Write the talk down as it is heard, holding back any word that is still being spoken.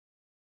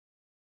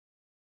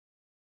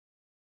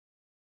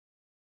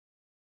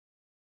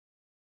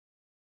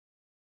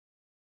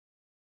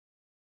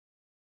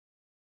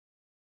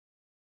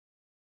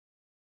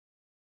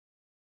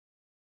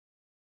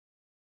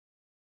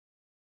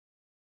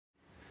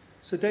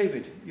So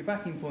David, you're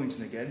back in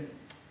Poynton again.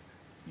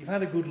 You've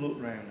had a good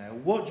look round now.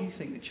 What do you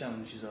think the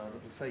challenges are that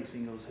are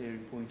facing us here in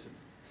Poynton?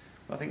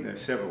 Well, I think there are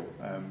several.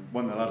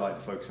 One that I'd like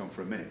to focus on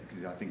for a minute,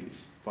 because I think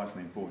it's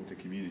vitally important to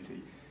the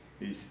community,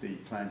 is the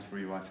plans for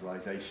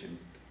revitalisation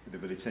of the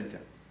village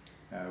centre.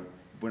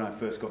 When I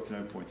first got to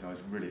know Poynton, I was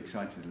really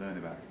excited to learn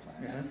about the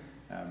plans.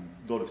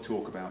 A lot of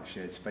talk about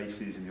shared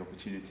spaces and the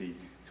opportunity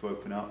to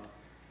open up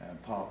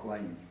Park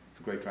Lane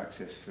for greater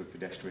access for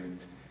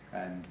pedestrians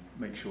and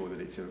make sure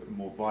that it's a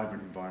more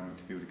vibrant environment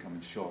to be able to come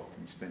and shop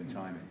and spend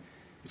time in,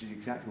 which is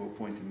exactly what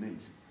Poynton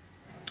needs.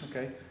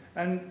 Okay,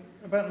 and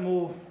about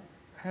more,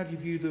 how do you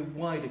view the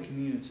wider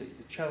community,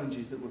 the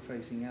challenges that we're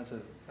facing as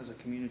a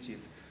community of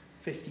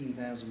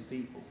 15,000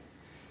 people?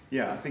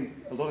 Yeah, I think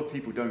a lot of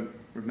people don't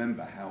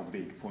remember how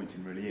big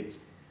Poynton really is,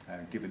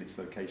 given its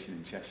location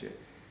in Cheshire.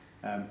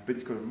 But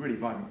it's got a really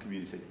vibrant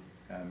community.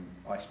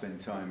 I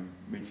spend time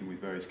meeting with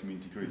various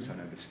community groups. I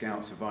know the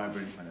Scouts are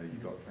vibrant. I know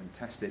you've got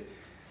fantastic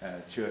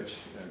church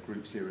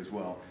groups here as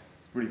well.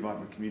 Really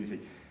vibrant community.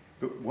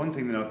 But one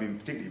thing that I've been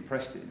particularly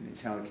impressed in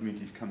is how the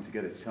community's come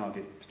together to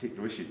target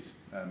particular issues.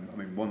 I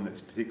mean, one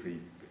that's particularly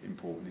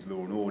important is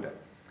law and order.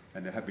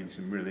 And there have been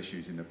some real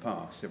issues in the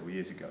past, several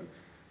years ago,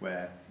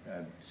 where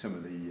some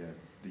of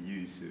the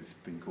youths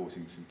have been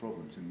causing some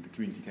problems, and the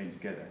community came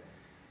together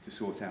to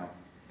sort out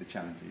the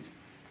challenges.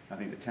 I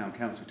think the town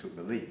council took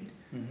the lead,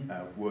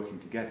 working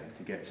together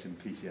to get some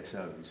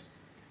PCSOs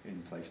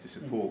in place to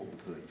support the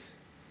police.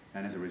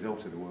 And as a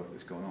result of the work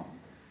that's gone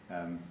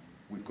on,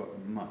 we've got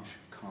a much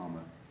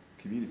calmer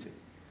community.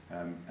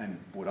 And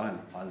what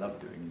I love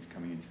doing is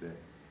coming into the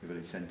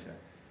village centre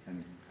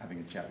and having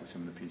a chat with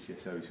some of the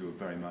PCSOs who are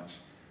very much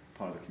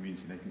part of the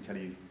community. They can tell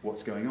you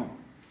what's going on.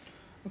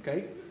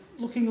 Okay,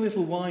 looking a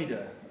little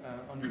wider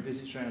on your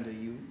visits around here,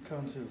 you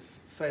can't have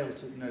failed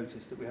to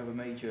notice that we have a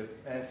major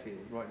airfield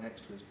right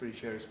next to us,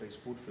 British Aerospace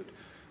Woodford,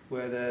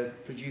 where they're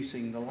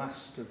producing the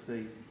last of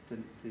the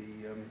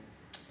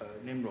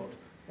Nimrod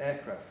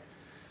aircraft.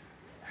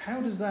 How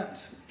does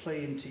that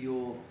play into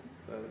your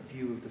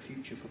view of the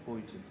future for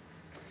Poynton?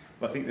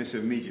 Well, I think there's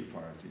some immediate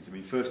priorities. I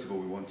mean, first of all,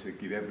 we want to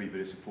give every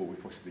bit of support we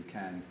possibly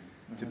can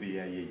to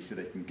BAE so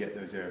they can get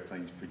those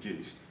aeroplanes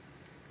produced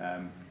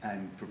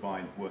and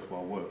provide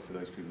worthwhile work for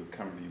those people who are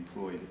currently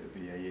employed at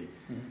BAE.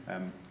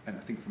 And I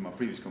think from our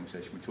previous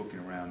conversation, we're talking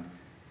around,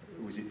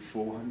 was it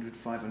 400,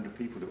 500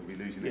 people that will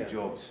be losing their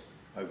jobs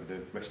over the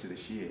rest of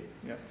this year.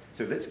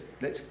 So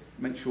let's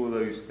make sure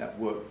that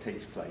work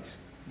takes place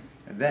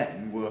and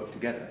then work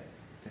together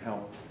to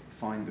help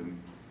find them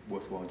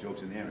worthwhile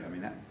jobs in the area. I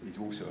mean, that is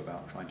also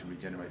about trying to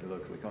regenerate the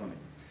local economy.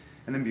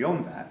 And then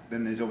beyond that,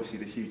 then there's obviously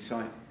the huge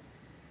site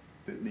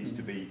that needs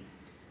to be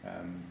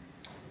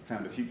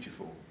found a future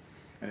for.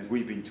 And as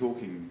we've been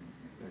talking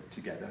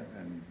together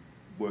and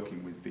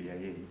working with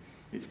BAE,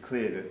 it's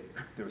clear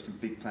that there are some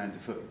big plans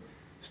afoot.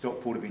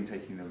 Stockport have been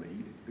taking the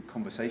lead. The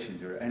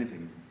conversations are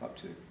anything up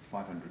to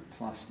 500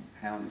 plus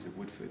houses at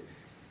Woodford.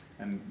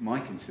 And my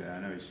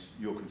concern, I know it's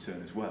your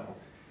concern as well,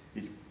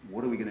 is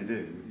what are we going to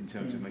do in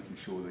terms of making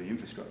sure the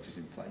infrastructure is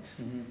in place?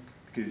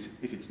 Because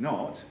if it's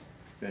not,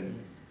 then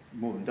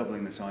more than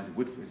doubling the size of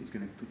Woodford is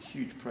going to put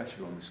huge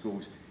pressure on the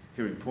schools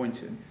here in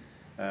Poynton,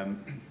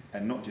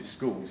 and not just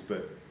schools,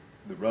 but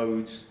the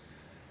roads,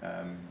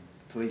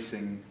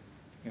 policing,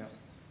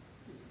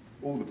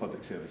 all the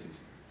public services.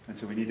 And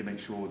so we need to make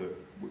sure that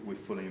we're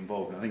fully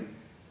involved. And I think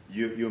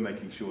you're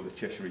making sure that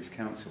Cheshire East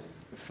Council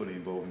are fully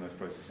involved in those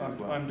processes as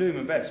well. I'm doing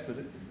my best, but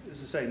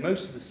as I say,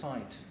 most of the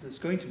site that's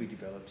going to be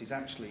developed is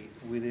actually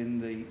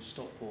within the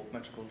Stockport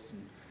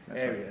metropolitan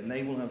area, and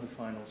they will have the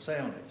final say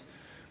on it.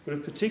 But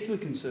of particular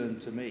concern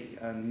to me,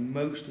 and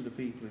most of the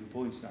people in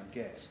Poynton, I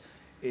guess,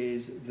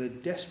 is the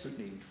desperate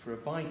need for a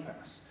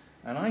bypass.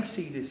 And I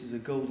see this as a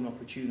golden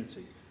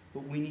opportunity,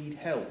 but we need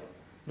help,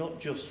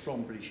 not just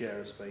from British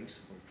Aerospace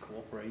or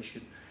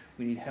cooperation.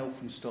 We need help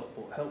from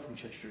Stockport, help from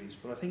Cheshire East,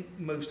 but I think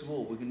most of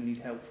all we're going to need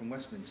help from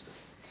Westminster.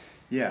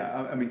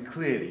 Yeah, I mean,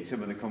 clearly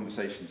some of the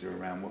conversations are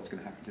around what's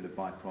going to happen to the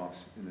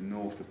bypass in the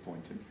north of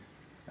Poynton,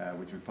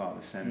 which will be part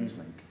of the Thames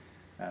link.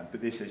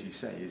 But this, as you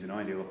say, is an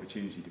ideal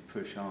opportunity to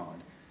push hard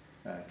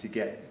to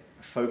get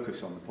a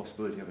focus on the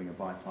possibility of having a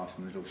bypass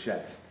from Little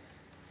Chef,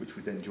 which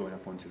would then join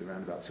up onto the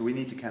roundabout. So we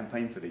need to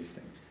campaign for these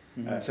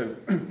things. So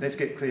let's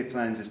get clear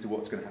plans as to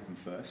what's going to happen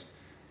first,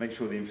 make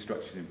sure the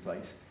infrastructure is in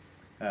place,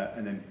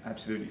 and then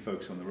absolutely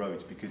focus on the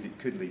roads, because it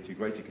could lead to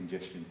greater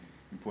congestion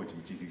in Poynton,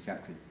 which is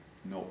exactly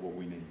not what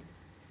we need.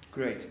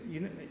 Great.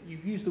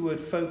 You've used the word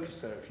focus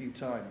there a few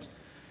times.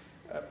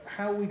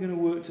 How are we going to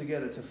work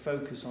together to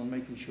focus on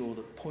making sure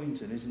that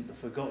Poynton isn't the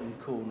forgotten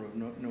corner of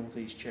North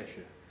East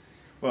Cheshire?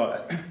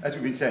 Well, as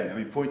we've been saying, I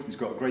mean, Poynton's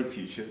got a great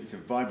future. It's a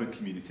vibrant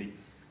community.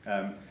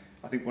 I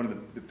think one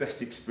of the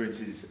best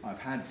experiences I've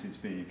had since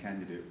being a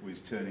candidate was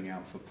turning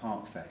out for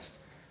Park Fest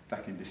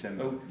back in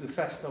December. Oh, the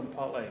fest on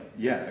Park Lane?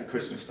 Yeah, at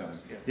Christmas time.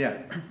 Yeah.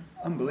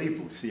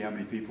 Unbelievable to see how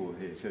many people are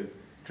here. So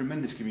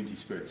tremendous community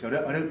spirit. So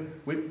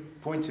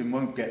Poynton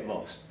won't get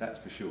lost, that's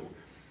for sure.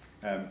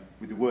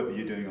 With the work that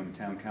you're doing on the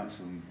town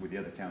council and with the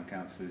other town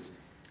councillors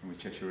and with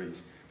Cheshire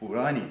East. But what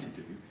I need to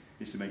do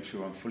is to make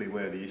sure I'm fully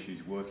aware of the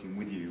issues, working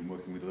with you and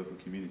working with the local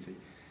community,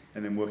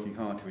 and then working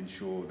hard to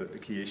ensure that the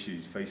key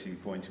issues facing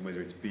Poynton,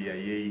 whether it's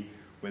BAE,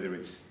 whether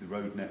it's the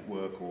road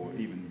network or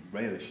even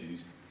rail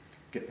issues,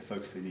 get the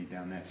focus they need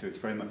down there. So it's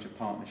very much a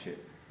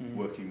partnership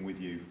working with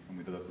you and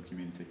with the local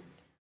community.